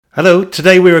Hello,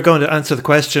 today we are going to answer the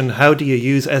question, how do you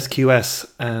use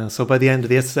SQS? So by the end of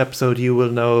this episode, you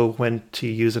will know when to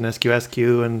use an SQS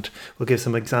queue, and we'll give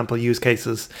some example use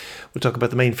cases. We'll talk about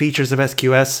the main features of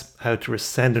SQS, how to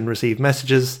send and receive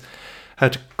messages, how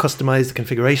to customize the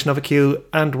configuration of a queue,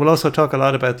 and we'll also talk a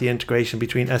lot about the integration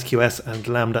between SQS and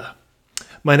Lambda.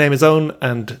 My name is Owen,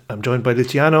 and I'm joined by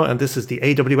Luciano, and this is the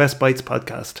AWS Bytes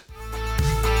podcast.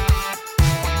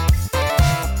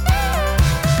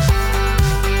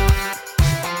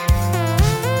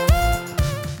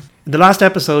 In the last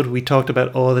episode, we talked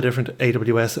about all the different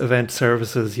AWS event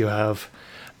services you have,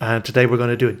 and today we're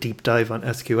going to do a deep dive on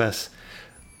SQS.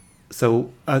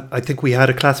 So I think we had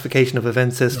a classification of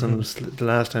event systems the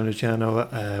last time,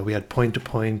 Luciano. We had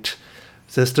point-to-point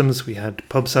systems, we had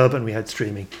pub/sub, and we had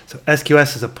streaming. So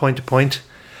SQS is a point-to-point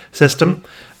system.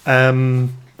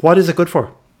 What is it good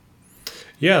for?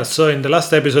 Yeah, so in the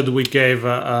last episode, we gave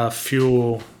a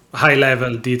few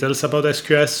high-level details about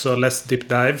SQS, so let's deep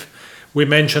dive. We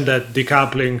mentioned that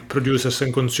decoupling producers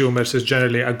and consumers is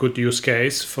generally a good use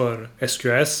case for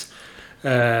SQS.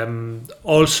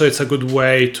 Also, it's a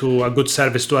good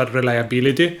service to add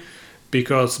reliability,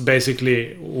 because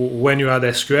basically when you add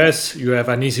SQS, you have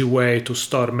an easy way to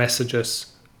store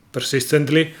messages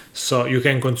persistently, so you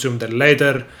can consume them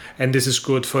later. And this is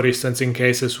good, for instance, in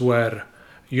cases where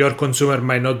your consumer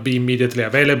might not be immediately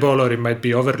available or it might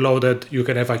be overloaded. You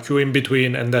can have a queue in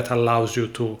between, and that allows you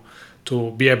to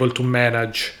be able to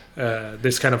manage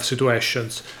this kind of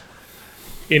situations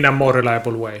in a more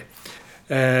reliable way.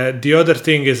 The other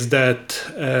thing is that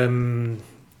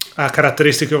a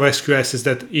characteristic of SQS is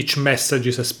that each message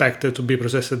is expected to be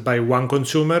processed by one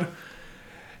consumer,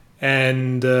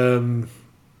 and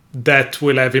that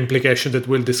will have implications that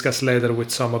we'll discuss later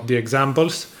with some of the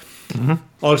examples.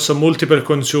 Also, multiple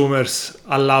consumers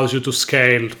allows you to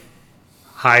scale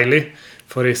highly.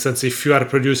 For instance, if you are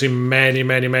producing many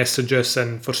messages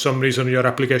and for some reason your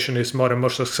application is more and more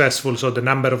successful, so the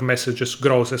number of messages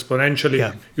grows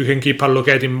exponentially, You can keep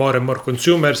allocating more and more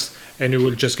consumers, and you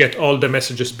will just get all the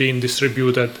messages being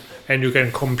distributed, and you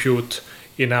can compute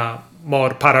in a more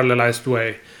parallelized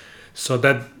way. So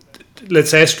that,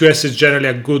 let's say, SQS is generally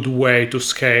a good way to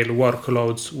scale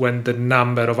workloads when the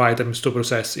number of items to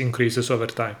process increases over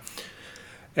time.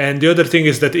 And the other thing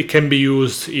is that it can be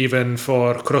used even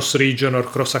for cross-region or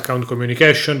cross-account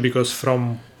communication, because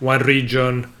from one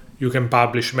region you can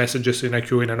publish messages in a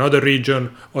queue in another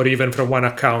region, or even from one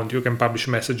account you can publish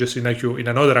messages in a queue in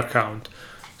another account.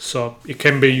 So it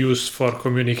can be used for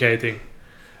communicating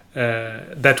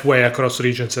that way across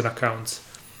regions and accounts.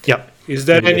 Yeah. Is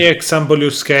there any example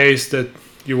use case that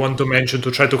you want to mention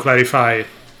to try to clarify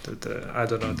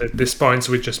these points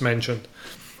we just mentioned?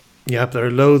 Yeah, there are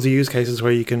loads of use cases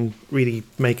where you can really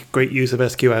make great use of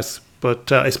SQS.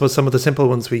 But I suppose some of the simple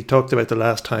ones we talked about the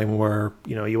last time were,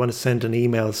 you want to send an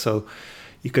email, so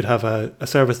you could have a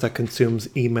service that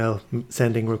consumes email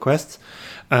sending requests.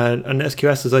 And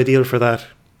SQS is ideal for that.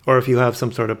 Or if you have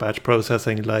some sort of batch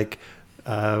processing, like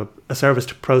a service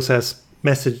to process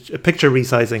picture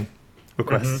resizing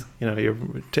requests.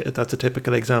 That's a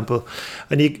typical example.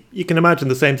 And you can imagine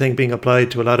the same thing being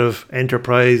applied to a lot of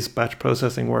enterprise batch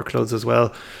processing workloads as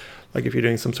well. Like if you're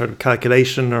doing some sort of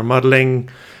calculation or modeling,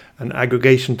 an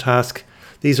aggregation task,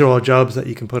 these are all jobs that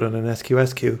you can put on an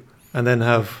SQS queue and then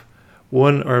have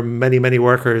one or many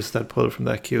workers that pull from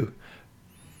that queue.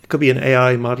 It could be an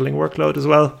AI modeling workload as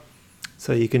well.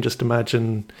 So you can just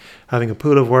imagine having a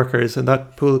pool of workers, and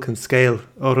that pool can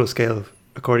auto scale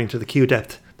according to the queue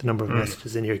depth, the number of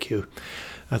messages in your queue.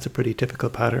 That's a pretty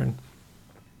typical pattern.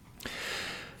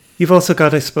 You've also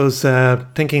got, I suppose,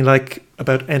 thinking like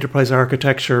about enterprise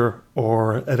architecture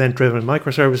or event-driven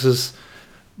microservices.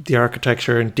 The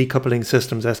architecture and decoupling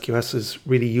systems, SQS is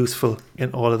really useful in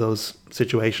all of those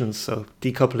situations. So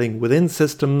decoupling within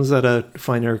systems at a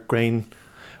finer grain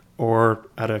or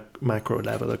at a macro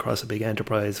level across a big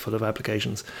enterprise full of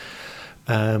applications.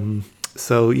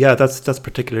 So yeah, that's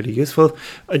particularly useful.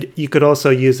 You could also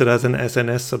use it as an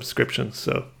SNS subscription.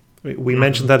 So we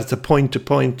mentioned that it's a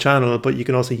point-to-point channel, but you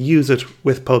can also use it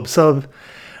with pub/sub,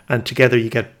 and together you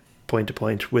get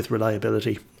point-to-point with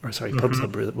reliability,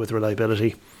 pub/sub with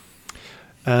reliability.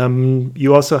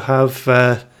 You also have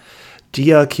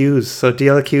DLQs. So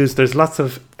DLQs, there's lots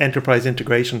of enterprise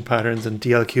integration patterns, and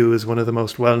DLQ is one of the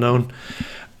most well-known.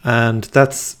 And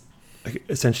that's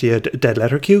essentially a dead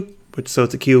letter queue. So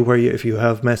it's a queue where if you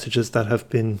have messages that have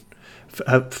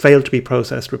failed to be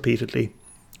processed repeatedly,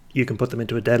 you can put them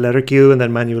into a dead letter queue and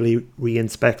then manually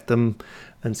re-inspect them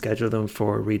and schedule them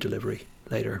for redelivery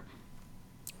later.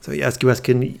 So SQS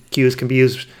queues can be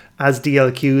used as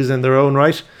DLQs in their own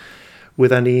right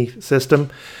with any system.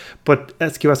 But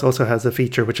SQS also has a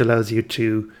feature which allows you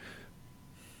to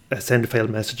send failed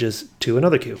messages to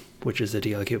another queue, which is a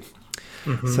DL queue.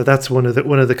 So that's one of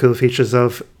the cool features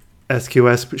of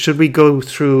SQS. Should we go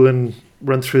through and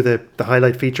run through the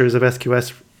highlight features of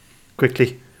SQS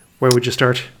quickly? Where would you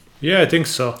start? Yeah, I think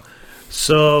so.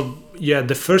 So yeah,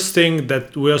 the first thing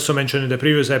that we also mentioned in the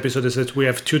previous episode is that we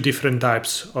have two different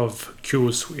types of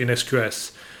queues in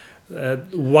SQS.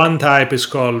 One type is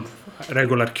called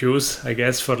regular queues, I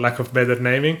guess, for lack of better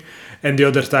naming, and the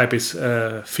other type is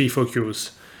FIFO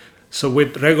queues. So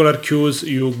with regular queues,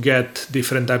 you get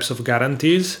different types of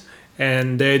guarantees,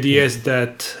 and the idea is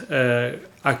that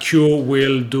a queue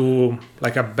will do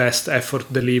like a best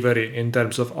effort delivery in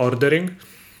terms of ordering.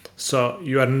 So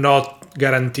you are not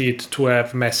guaranteed to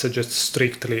have messages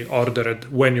strictly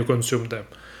ordered when you consume them.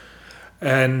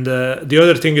 And the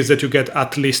other thing is that you get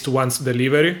at least once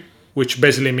delivery, which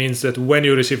basically means that when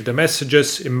you receive the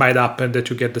messages, it might happen that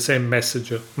you get the same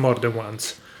message more than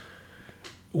once.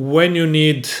 When you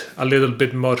need a little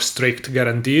bit more strict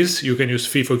guarantees, you can use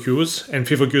FIFO queues, and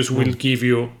FIFO queues will give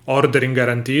you ordering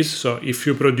guarantees. So if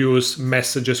you produce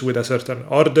messages with a certain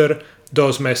order,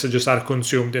 those messages are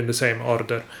consumed in the same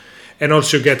order. And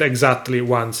also you get exactly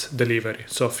once delivery.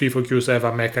 So FIFO queues have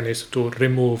a mechanism to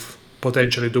remove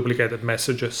potentially duplicated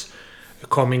messages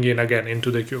coming in again into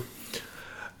the queue.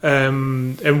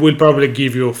 And we'll probably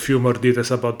give you a few more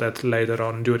details about that later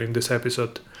on during this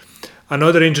episode.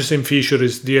 Another interesting feature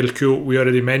is DLQ. We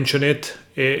already mentioned it.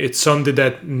 It's something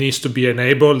that needs to be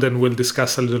enabled, and we'll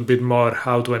discuss a little bit more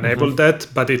how to enable that,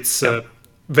 but it's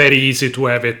very easy to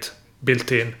have it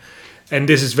built in. And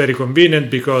this is very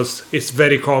convenient because it's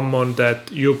very common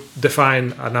that you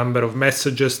define a number of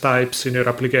messages types in your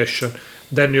application,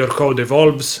 then your code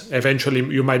evolves. Eventually,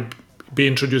 you might be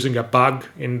introducing a bug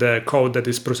in the code that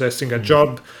is processing a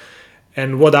job.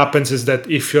 And what happens is that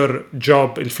if your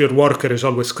worker is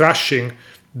always crashing,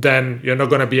 then you're not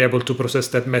going to be able to process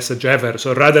that message ever.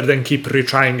 So rather than keep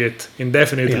retrying it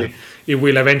indefinitely, it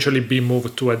will eventually be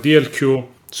moved to a DL queue.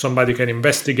 Somebody can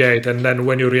investigate, and then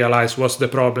when you realize what's the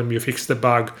problem, you fix the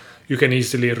bug, you can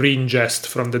easily re-ingest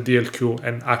from the DL queue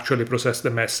and actually process the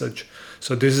message.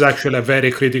 So this is actually a very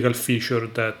critical feature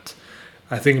that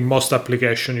I think most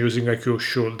applications using a queue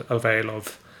should avail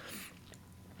of.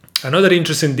 Another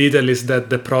interesting detail is that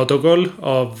the protocol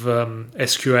of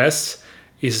SQS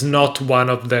is not one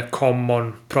of the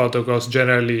common protocols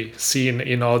generally seen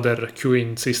in other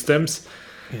queuing systems,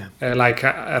 like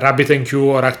RabbitMQ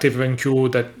or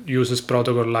ActiveMQ that uses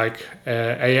protocol like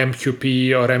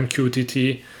AMQP or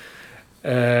MQTT.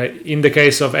 In the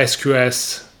case of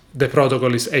SQS, the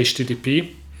protocol is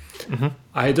HTTP.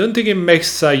 I don't think it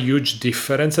makes a huge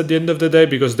difference at the end of the day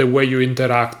because the way you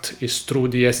interact is through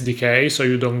the SDK, so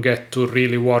you don't get to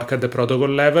really work at the protocol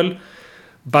level.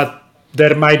 But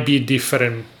there might be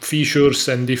different features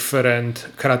and different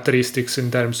characteristics in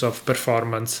terms of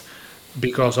performance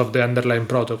because of the underlying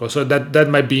protocol. So that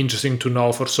might be interesting to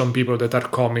know for some people that are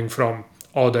coming from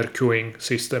other queuing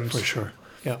systems. For sure,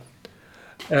 yeah.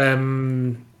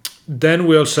 Then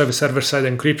we also have server-side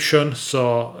encryption,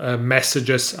 so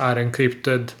messages are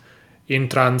encrypted in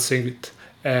transit,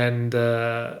 and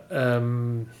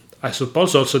I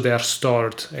suppose also they are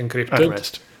stored encrypted. At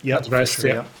rest. At rest,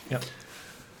 sure,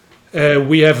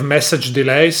 we have message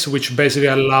delays, which basically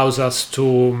allows us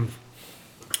to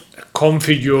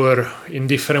configure in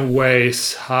different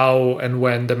ways how and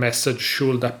when the message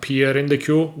should appear in the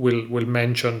queue. We'll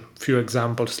mention a few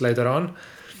examples later on.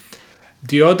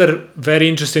 The other very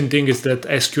interesting thing is that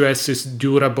SQS is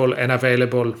durable and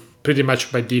available pretty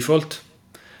much by default.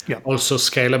 Also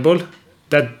scalable.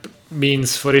 That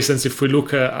means, for instance, if we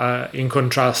look in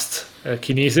contrast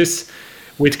Kinesis,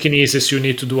 with Kinesis you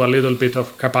need to do a little bit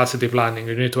of capacity planning.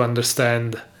 You need to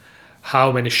understand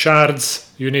how many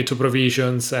shards you need to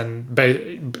provision, and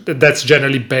that's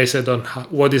generally based on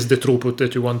what is the throughput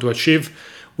that you want to achieve.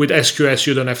 With SQS,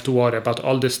 you don't have to worry about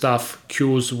all this stuff.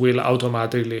 Queues will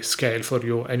automatically scale for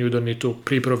you, and you don't need to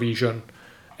pre-provision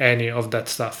any of that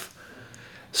stuff.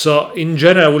 So in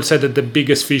general, I would say that the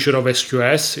biggest feature of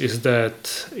SQS is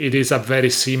that it is a very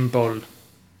simple,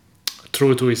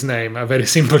 true to its name, a very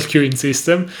simple queuing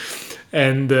system.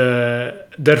 And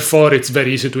therefore, it's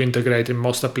very easy to integrate in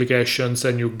most applications,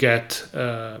 and you get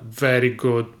very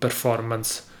good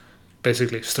performance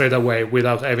basically straight away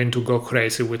without having to go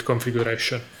crazy with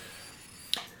configuration.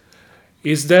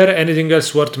 Is there anything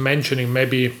else worth mentioning?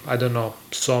 Maybe, I don't know,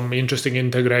 some interesting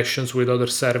integrations with other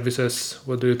services.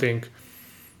 What do you think?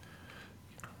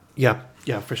 Yeah,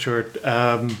 for sure.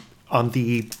 On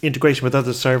the integration with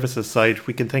other services side,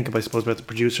 we can think, I suppose, about the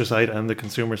producer side and the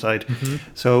consumer side.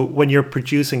 So when you're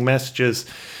producing messages,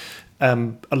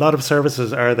 A lot of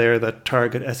services are there that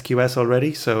target SQS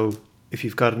already. So if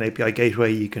you've got an API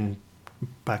gateway, you can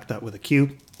back that with a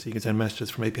queue. So you can send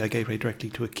messages from API gateway directly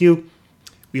to a queue.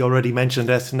 We already mentioned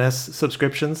SNS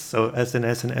subscriptions. So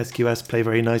SNS and SQS play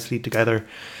very nicely together.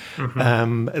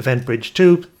 EventBridge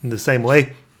too, in the same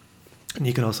way. And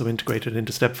you can also integrate it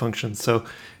into step functions. So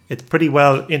it's pretty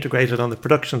well integrated on the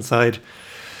production side.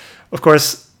 Of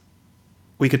course,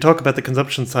 we could talk about the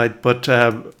consumption side, but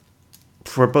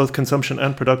for both consumption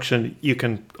and production, you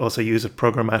can also use it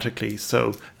programmatically.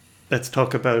 So let's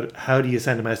talk about how do you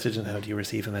send a message and how do you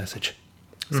receive a message.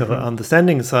 So on the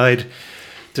sending side,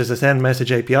 there's a send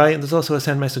message API and there's also a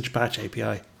send message batch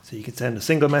API. So you can send a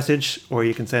single message or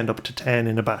you can send up to 10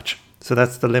 in a batch. So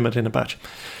that's the limit in a batch.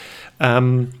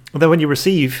 Then when you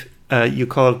receive, you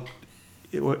call,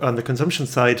 on the consumption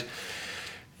side,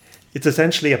 it's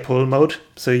essentially a pull mode.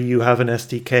 So you have an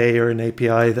SDK or an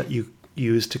API that you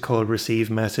use to call receive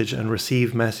message, and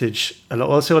receive message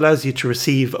also allows you to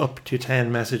receive up to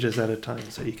 10 messages at a time.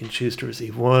 So you can choose to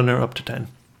receive 1 or up to 10.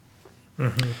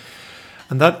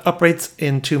 And that operates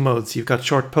in 2 modes. You've got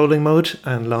short polling mode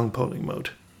and long polling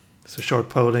mode. So short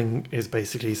polling is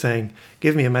basically saying,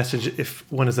 give me a message if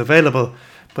one is available,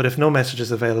 but if no message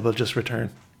is available, just return.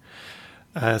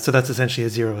 So that's essentially a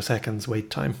 0 seconds wait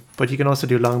time. But you can also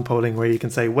do long polling where you can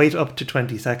say, wait up to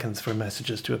 20 seconds for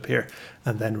messages to appear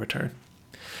and then return.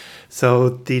 So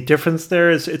the difference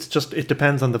there is it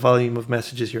depends on the volume of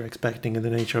messages you're expecting and the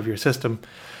nature of your system.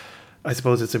 I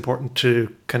suppose it's important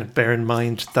to kind of bear in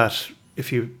mind that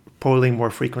if you're polling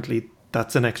more frequently,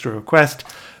 that's an extra request.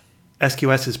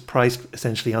 SQS is priced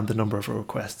essentially on the number of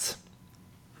requests.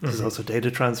 There's also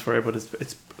data transfer, but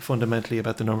it's fundamentally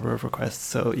about the number of requests.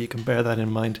 So you can bear that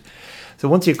in mind. So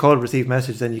once you call receive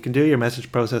message, then you can do your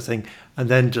message processing and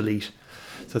then delete.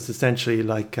 So it's essentially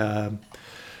like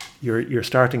you're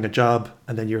starting a job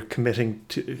and then you're committing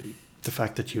to the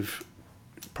fact that you've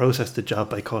processed the job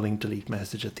by calling delete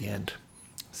message at the end.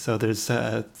 So there's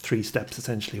 3 steps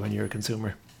essentially when you're a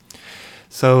consumer.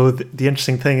 So the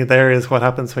interesting thing there is what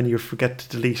happens when you forget to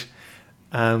delete.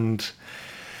 And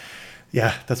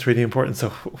yeah, that's really important.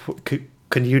 So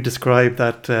can you describe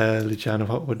that, Luciano?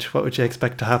 What would you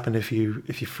expect to happen if you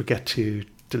forget to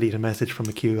delete a message from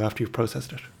a queue after you've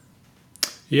processed it?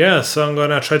 Yeah, so I'm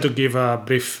gonna try to give a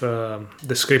brief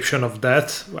description of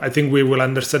that. I think we will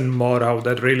understand more how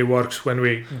that really works when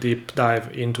we deep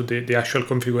dive into the actual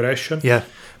configuration. Yeah.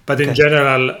 But in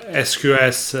general,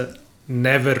 SQS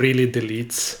never really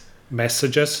deletes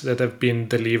messages that have been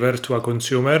delivered to a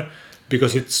consumer,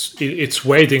 because it's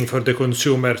waiting for the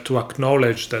consumer to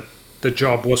acknowledge that the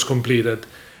job was completed.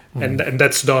 And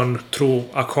that's done through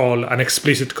an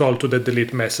explicit call to the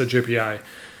delete message API.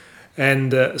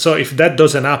 And so if that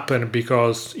doesn't happen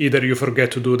because either you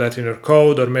forget to do that in your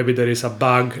code, or maybe there is a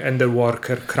bug and the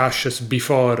worker crashes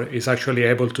before it's actually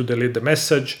able to delete the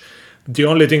message, the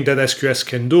only thing that SQS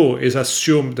can do is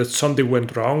assume that something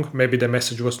went wrong. Maybe the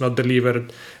message was not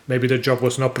delivered. Maybe the job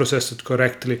was not processed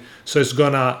correctly. So it's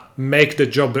going to make the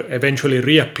job eventually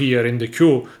reappear in the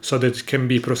queue so that it can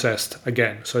be processed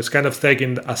again. So it's kind of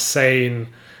taking a sane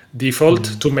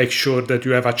default to make sure that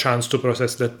you have a chance to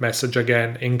process that message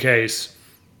again in case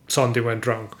something went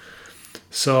wrong.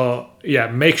 So yeah,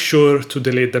 make sure to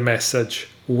delete the message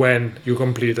when you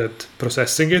completed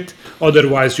processing it.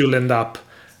 Otherwise, you'll end up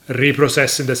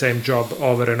reprocessing the same job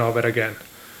over and over again.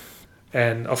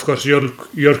 And of course, your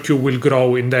queue will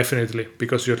grow indefinitely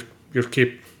because you'll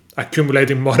keep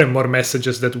accumulating more and more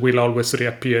messages that will always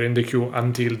reappear in the queue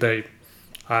until they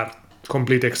are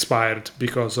completely expired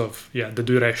because of the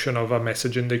duration of a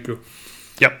message in the queue.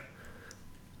 Yep.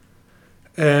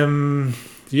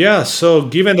 So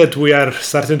given that we are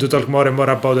starting to talk more and more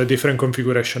about the different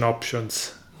configuration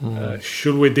options,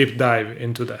 should we deep dive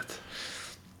into that?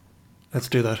 Let's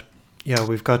do that. Yeah,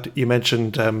 you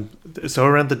mentioned, so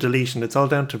around the deletion, it's all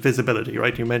down to visibility,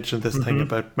 right? You mentioned this thing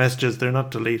about messages, they're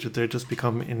not deleted, they just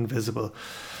become invisible.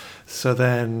 So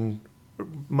then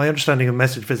my understanding of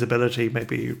message visibility,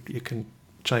 maybe you can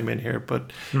chime in here,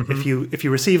 but if you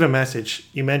receive a message,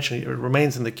 you mentioned it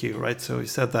remains in the queue, right? So you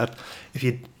said that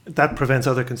that prevents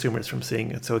other consumers from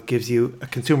seeing it. So it gives you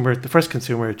the first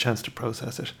consumer, a chance to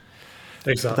process it.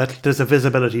 Exactly. So there's a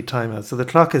visibility timeout. So the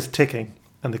clock is ticking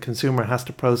and the consumer has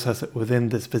to process it within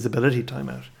this visibility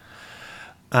timeout.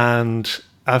 And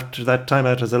after that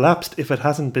timeout has elapsed, if it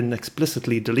hasn't been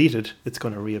explicitly deleted, it's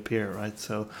going to reappear, right?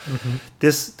 So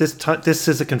this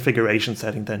is a configuration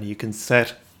setting. Then you can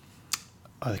set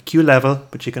a queue level,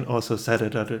 but you can also set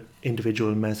it at an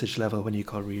individual message level when you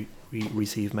call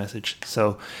receive message.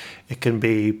 So it can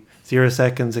be 0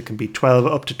 seconds, it can be 12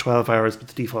 up to 12 hours, but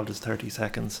the default is 30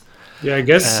 seconds. Yeah, I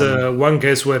guess one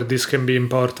case where this can be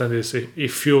important is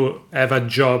if you have a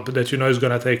job that you know is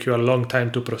going to take you a long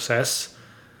time to process,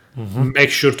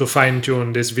 make sure to fine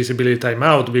tune this visibility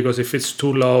timeout, because if it's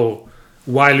too low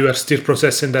while you are still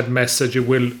processing that message, it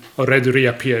will already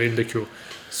reappear in the queue.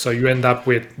 So you end up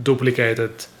with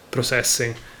duplicated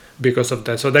processing because of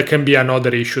that. So that can be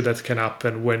another issue that can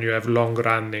happen when you have long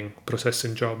running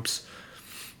processing jobs.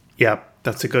 Yeah,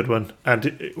 that's a good one.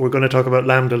 And we're going to talk about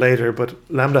Lambda later, but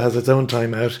Lambda has its own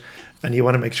timeout, and you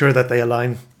want to make sure that they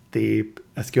align the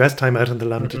SQS timeout and the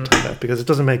Lambda timeout, because it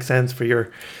doesn't make sense for your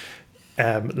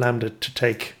Lambda to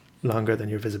take longer than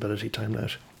your visibility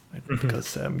timeout, right?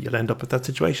 Because you'll end up with that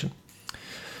situation.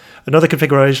 Another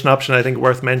configuration option I think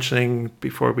worth mentioning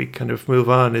before we kind of move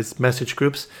on is message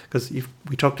groups, because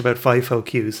we talked about FIFO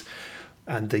queues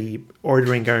and the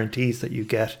ordering guarantees that you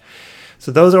get.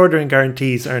 So those ordering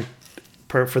guarantees aren't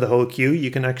for the whole queue. You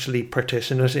can actually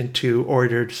partition it into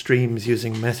ordered streams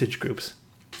using message groups.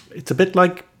 It's a bit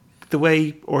like the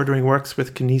way ordering works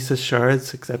with Kinesis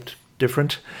shards, except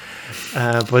different.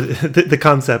 But the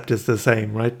concept is the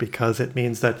same, right? Because it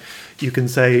means that you can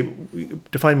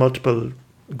define multiple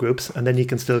groups, and then you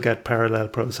can still get parallel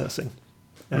processing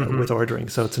with ordering.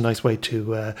 So it's a nice way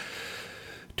to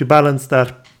balance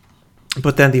that.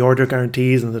 But then the order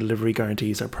guarantees and the delivery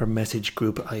guarantees are per message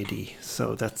group ID.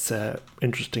 So that's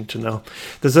interesting to know.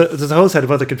 There's a whole set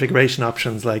of other configuration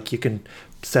options, like you can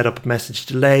set up message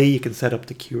delay, you can set up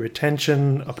the queue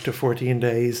retention up to 14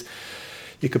 days.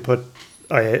 You could put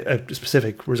a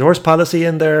specific resource policy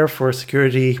in there for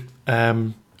security, a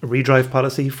redrive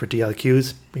policy for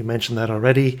DLQs. We mentioned that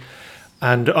already.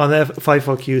 And on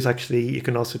FIFO queues, actually, you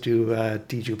can also do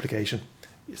deduplication.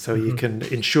 So you can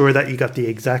ensure that you got the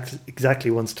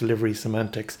exactly once delivery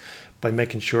semantics by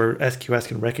making sure SQS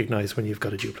can recognize when you've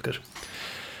got a duplicate.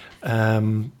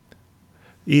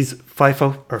 These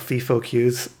FIFO or FIFO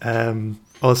queues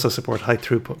also support high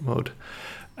throughput mode,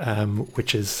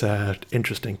 which is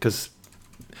interesting because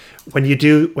when you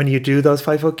do those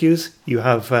FIFO queues, you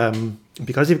have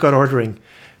because you've got ordering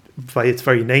by its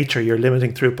very nature, you're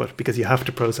limiting throughput because you have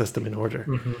to process them in order.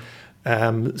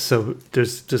 So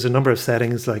there's a number of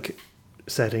settings, like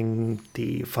setting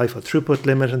the FIFO throughput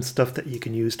limit and stuff that you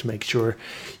can use to make sure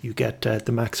you get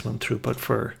the maximum throughput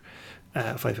for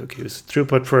FIFO queues.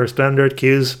 Throughput for standard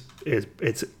queues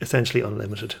it's essentially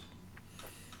unlimited.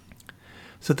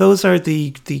 So those are the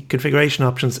configuration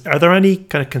options. Are there any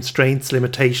kind of constraints,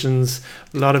 limitations?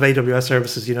 A lot of AWS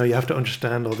services, you have to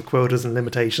understand all the quotas and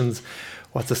limitations.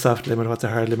 What's a soft limit? What's a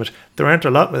hard limit? There aren't a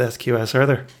lot with SQS, are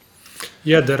there?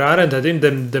 Yeah, there aren't. I think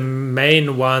the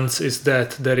main ones is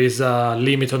that there is a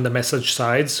limit on the message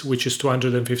size, which is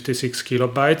 256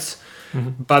 kilobytes.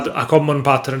 But a common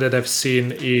pattern that I've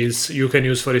seen is you can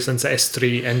use, for instance,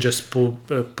 S3 and just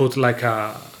put like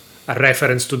a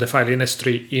reference to the file in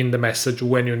S3 in the message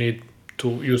when you need to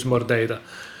use more data.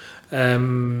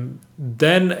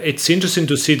 Then it's interesting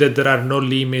to see that there are no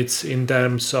limits in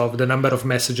terms of the number of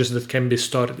messages that can be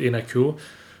stored in a queue.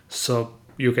 So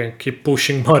you can keep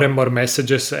pushing more and more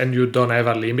messages and you don't have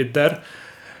a limit there.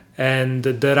 And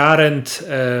there aren't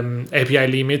API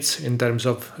limits in terms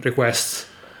of requests,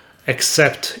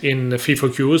 except in the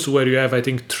FIFO queues where you have, I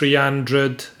think,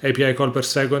 300 API call per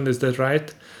second. Is that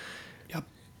right? Yep.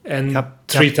 And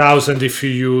 3,000 if you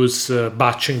use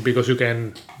batching, because you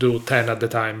can do 10 at the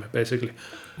time, basically.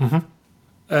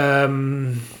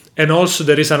 And also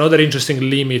there is another interesting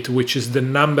limit, which is the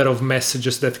number of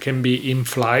messages that can be in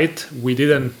flight.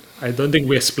 I don't think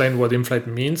we explained what in flight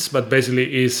means, but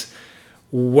basically is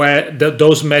where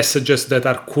those messages that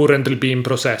are currently being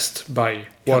processed by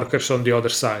workers on the other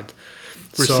side.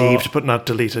 Received, but not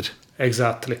deleted.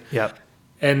 Exactly. Yeah.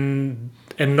 And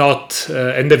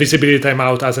the visibility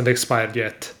timeout hasn't expired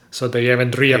yet. So they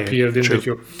haven't reappeared in the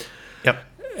queue. Yep.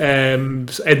 And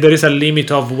there is a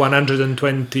limit of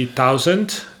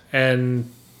 120,000 and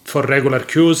for regular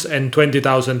queues and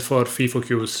 20,000 for FIFO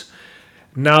queues.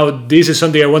 Now, this is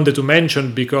something I wanted to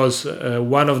mention because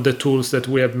one of the tools that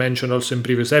we have mentioned also in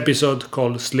previous episode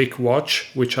called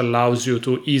SlickWatch, which allows you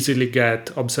to easily get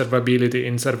observability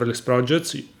in serverless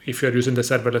projects if you're using the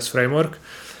serverless framework.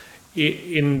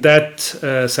 In that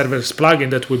serverless plugin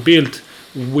that we built,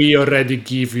 we already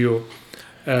give you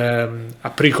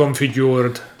a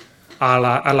pre-configured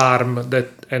alarm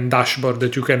and dashboard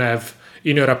that you can have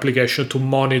in your application to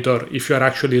monitor if you're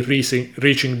actually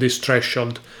reaching this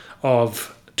threshold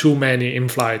of too many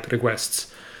in-flight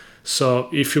requests. So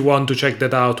if you want to check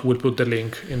that out, we'll put the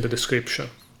link in the description.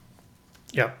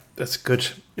 Yeah, that's good.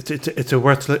 It's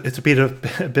a bit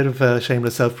of a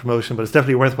shameless self promotion, but it's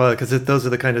definitely worthwhile because those are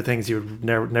the kind of things you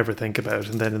never think about.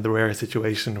 And then in the rare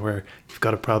situation where you've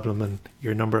got a problem and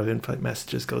your number of in-flight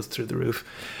messages goes through the roof,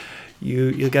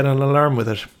 you get an alarm with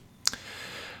it.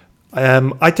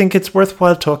 I think it's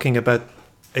worthwhile talking about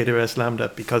AWS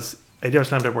Lambda because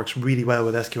AWS Lambda works really well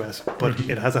with SQS, but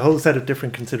it has a whole set of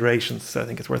different considerations. So I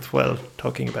think it's worthwhile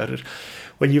talking about it.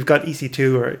 When you've got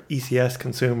EC2 or ECS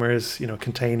consumers,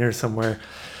 containers somewhere,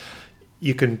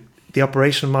 the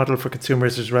operation model for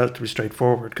consumers is relatively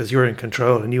straightforward because you're in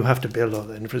control and you have to build all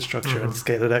the infrastructure and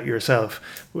scale it out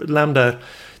yourself. With Lambda,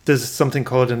 there's something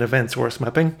called an event source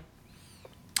mapping.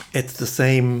 It's the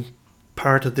same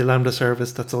part of the Lambda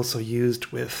service that's also used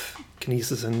with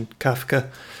Kinesis and Kafka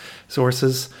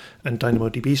sources and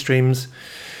DynamoDB streams.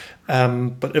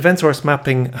 But event source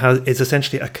mapping is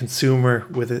essentially a consumer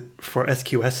for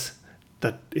SQS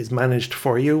that is managed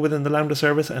for you within the Lambda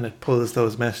service, and it pulls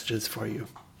those messages for you.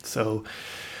 So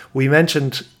we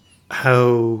mentioned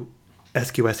how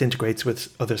SQS integrates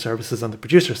with other services on the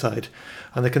producer side.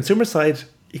 On the consumer side,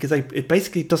 because it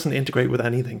basically doesn't integrate with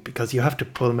anything because you have to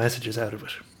pull messages out of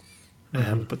it.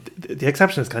 But the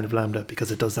exception is kind of Lambda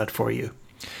because it does that for you.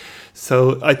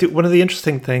 So one of the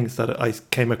interesting things that I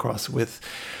came across with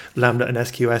Lambda and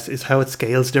SQS is how it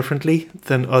scales differently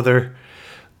than other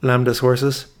Lambda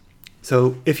sources.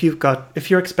 So if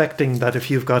you're expecting that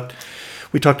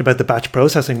we talked about the batch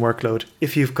processing workload,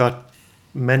 if you've got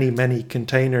many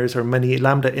containers or many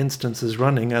Lambda instances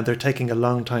running and they're taking a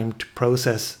long time to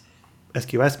process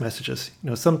SQS messages,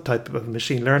 some type of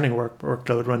machine learning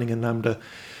workload running in Lambda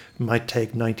might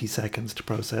take 90 seconds to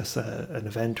process an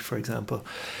event, for example.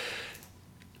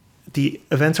 The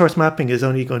event source mapping is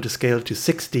only going to scale to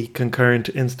 60 concurrent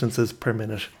instances per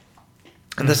minute.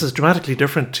 And this is dramatically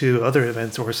different to other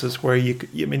event sources where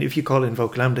if you call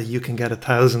invoke Lambda, you can get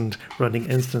 1,000 running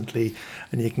instantly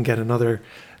and you can get another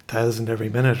 1,000 every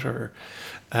minute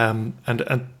and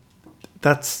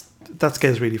that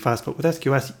scales really fast. But with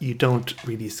SQS,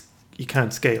 you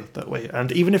can't scale that way.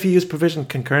 And even if you use provisioned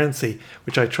concurrency,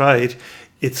 which I tried,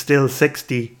 it's still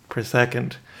 60 per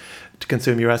second to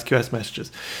consume your SQS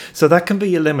messages. So that can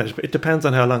be a limit. It depends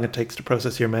on how long it takes to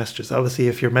process your messages. Obviously,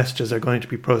 if your messages are going to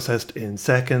be processed in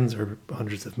seconds or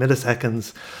hundreds of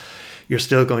milliseconds, you're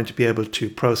still going to be able to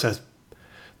process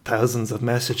thousands of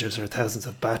messages or thousands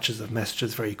of batches of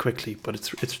messages very quickly. But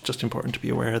it's just important to be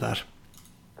aware of that.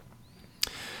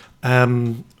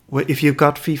 If you've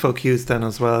got FIFO queues then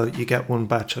as well, you get one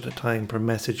batch at a time per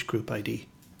message group ID.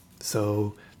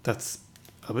 So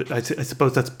I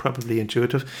suppose that's probably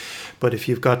intuitive. But if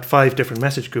you've got 5 different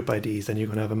message group IDs, then you're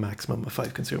going to have a maximum of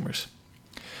 5 consumers.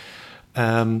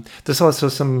 There's also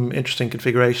some interesting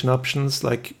configuration options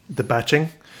like the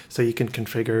batching. So you can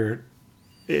configure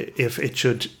if it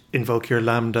should invoke your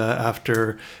Lambda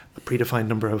after a predefined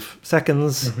number of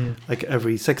seconds, like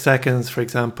every 6 seconds, for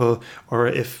example, or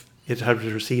if it had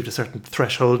received a certain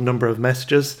threshold number of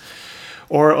messages,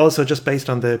 or also just based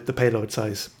on the payload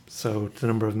size, so the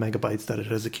number of megabytes that it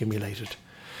has accumulated.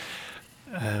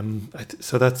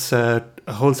 So that's a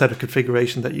whole set of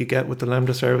configuration that you get with the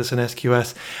Lambda service and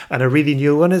SQS. And a really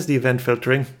new one is the event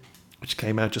filtering, which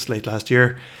came out just late last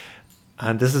year.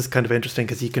 And this is kind of interesting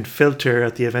because you can filter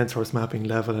at the event source mapping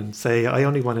level and say, I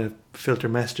only want to filter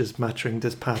messages matching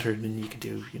this pattern. And you can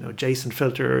do, JSON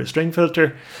filter or a string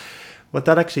filter. What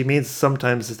that actually means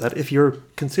sometimes is that if your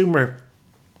consumer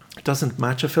doesn't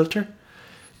match a filter,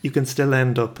 you can still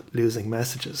end up losing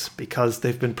messages because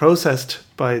they've been processed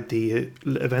by the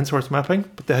event source mapping,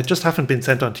 but they just haven't been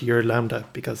sent onto your Lambda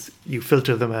because you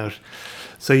filter them out.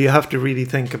 So you have to really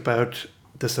think about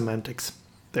the semantics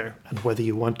there and whether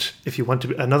if you want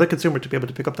another consumer to be able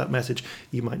to pick up that message,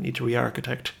 you might need to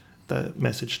re-architect the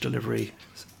message delivery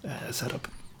setup.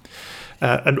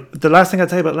 And the last thing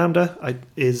I'd say about Lambda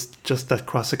is just that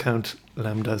cross-account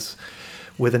Lambdas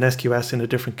with an SQS in a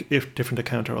different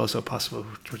account are also possible,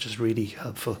 which is really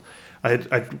helpful.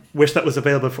 I wish that was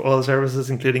available for all services,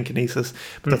 including Kinesis,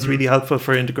 but that's really helpful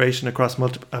for integration across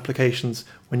multiple applications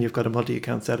when you've got a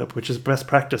multi-account setup, which is best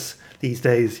practice these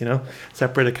days,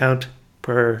 separate account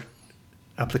per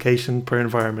application, per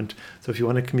environment. So if you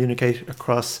want to communicate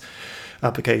across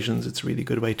applications, it's a really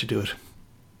good way to do it.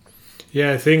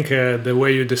 Yeah, I think the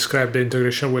way you describe the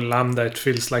integration with Lambda, it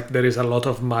feels like there is a lot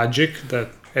of magic that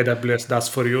AWS does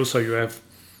for you. So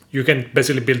you can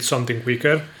basically build something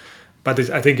quicker. But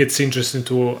I think it's interesting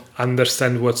to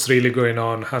understand what's really going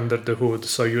on under the hood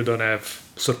so you don't have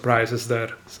surprises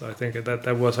there. So I think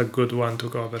that was a good one to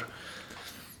cover.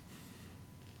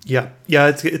 Yeah,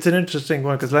 it's an interesting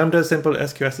one because Lambda is simple,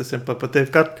 SQS is simple, but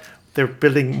they've got they're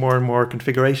building more and more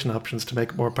configuration options to make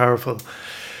it more powerful.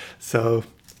 So,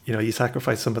 you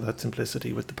sacrifice some of that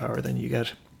simplicity with the power then you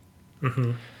get.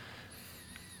 Mm-hmm.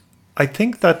 I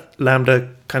think that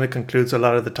Lambda kind of concludes a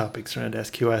lot of the topics around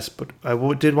SQS, but I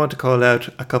did want to call out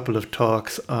a couple of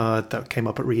talks that came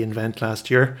up at reInvent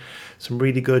last year. Some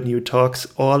really good new talks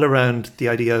all around the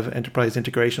idea of enterprise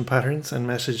integration patterns and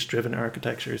message-driven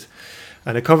architectures.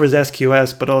 And it covers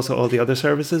SQS, but also all the other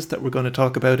services that we're going to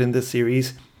talk about in this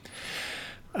series.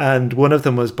 And one of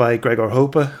them was by Gregor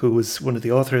Hoppe, who was one of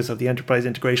the authors of the Enterprise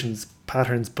Integrations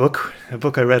Patterns book, a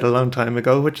book I read a long time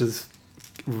ago, which is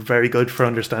very good for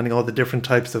understanding all the different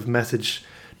types of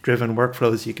message-driven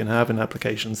workflows you can have in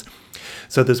applications.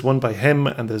 So there's one by him,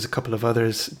 and there's a couple of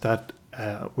others that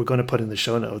we're going to put in the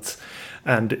show notes.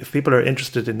 And if people are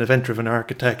interested in event-driven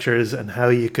architectures and how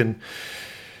you can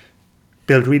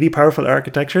build really powerful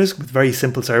architectures with very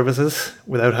simple services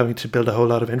without having to build a whole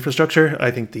lot of infrastructure, I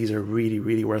think these are really,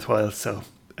 really worthwhile. So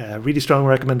really strong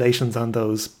recommendations on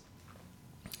those.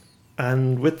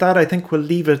 And with that, I think we'll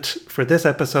leave it for this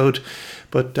episode.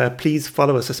 But please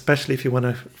follow us, especially if you want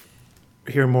to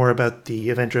hear more about the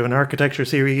Event-Driven Architecture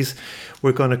series.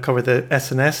 We're going to cover the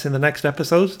SNS in the next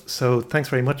episode. So thanks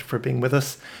very much for being with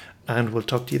us, and we'll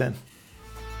talk to you then.